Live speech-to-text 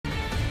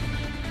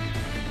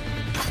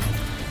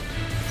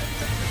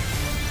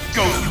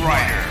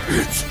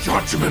It's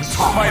judgment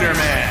time!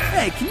 Spider-Man!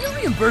 Hey, can you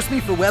reimburse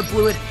me for web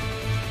fluid?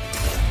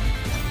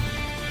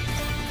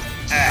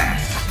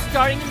 X.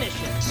 Starting the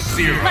mission.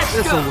 0.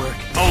 This'll work.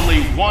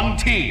 Only one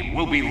team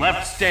will be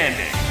left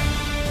standing.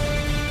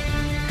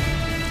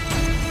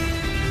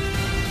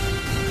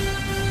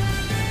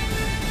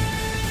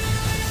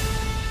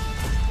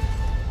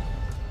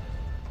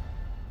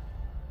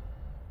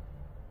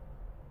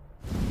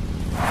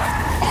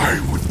 I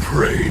would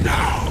pray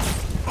now.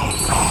 A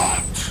lot.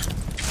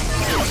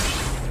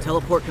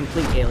 Teleport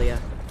complete, Alia.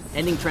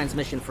 Ending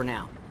transmission for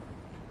now.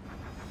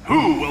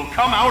 Who will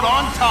come out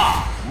on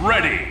top?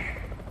 Ready.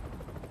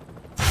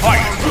 Fight!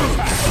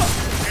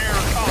 Air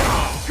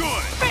combo.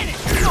 Good.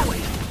 Finish!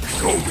 Going!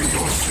 Show me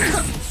your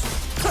sins.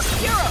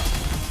 Hero!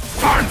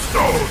 Time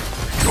Stone!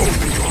 Show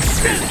me your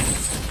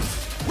sins.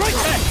 Right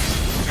back!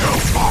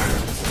 Hellfire!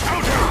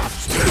 Counter!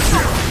 Stay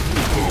here!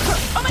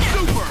 Coming in!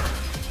 Super!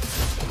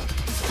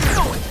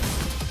 Going!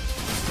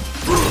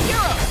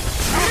 Hero!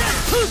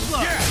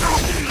 Tuzla!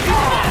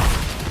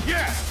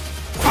 Yes!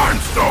 Time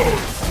Stone!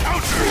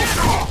 Counter!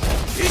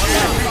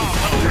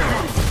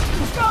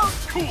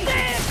 Cool!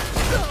 Air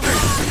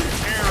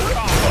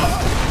combo.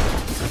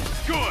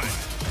 Good!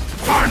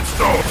 Time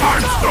Stone!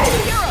 Time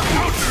Stone!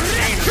 Counter!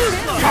 Danger!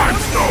 Time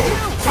Stone!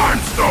 Time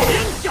Stone!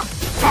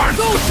 Time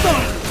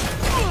Stone!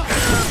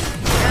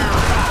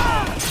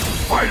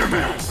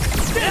 Spider-Man!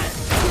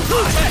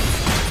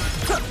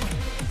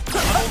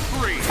 Level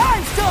 3!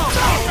 Time Stone!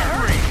 Counter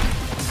 3!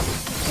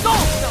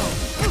 Soul Stone!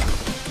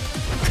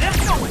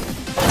 Left going!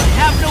 I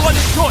have no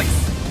other choice!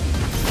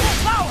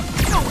 Power!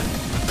 Going!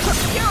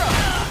 Hero!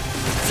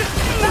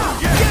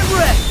 Get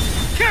ready!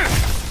 Air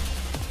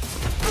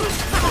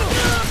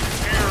combo.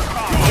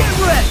 Get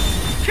ready!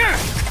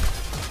 Counter!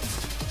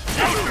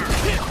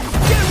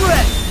 Get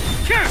ready!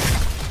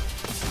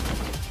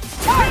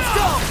 Time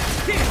Stone!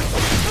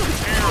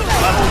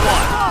 Level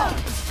 1!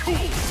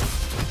 Cool!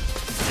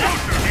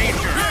 Counter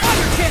danger!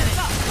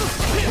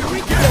 Here we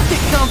go!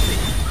 Get comfy!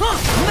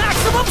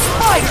 Maximum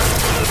Spider!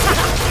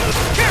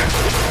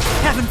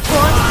 Having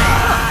fun?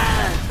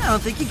 I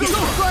don't think you get no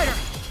Spider!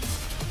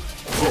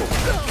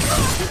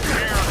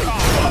 Air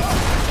combo.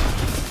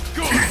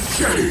 Good!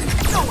 Shade!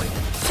 Counter!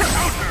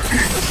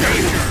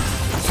 Danger!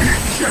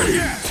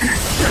 Shade!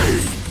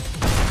 Shade!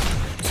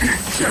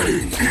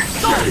 Shade!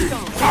 Shade!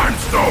 Time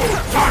Stone!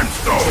 Time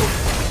Stone!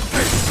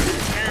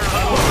 Air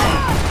level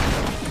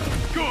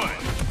 1! Good!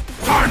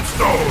 Time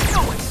Stone!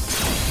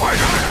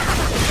 Spider-Man!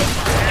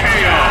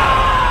 KO!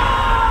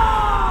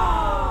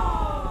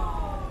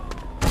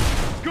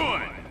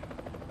 Good!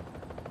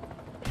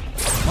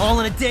 All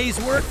in a day's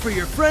work for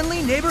your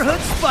friendly neighborhood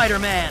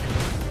Spider-Man.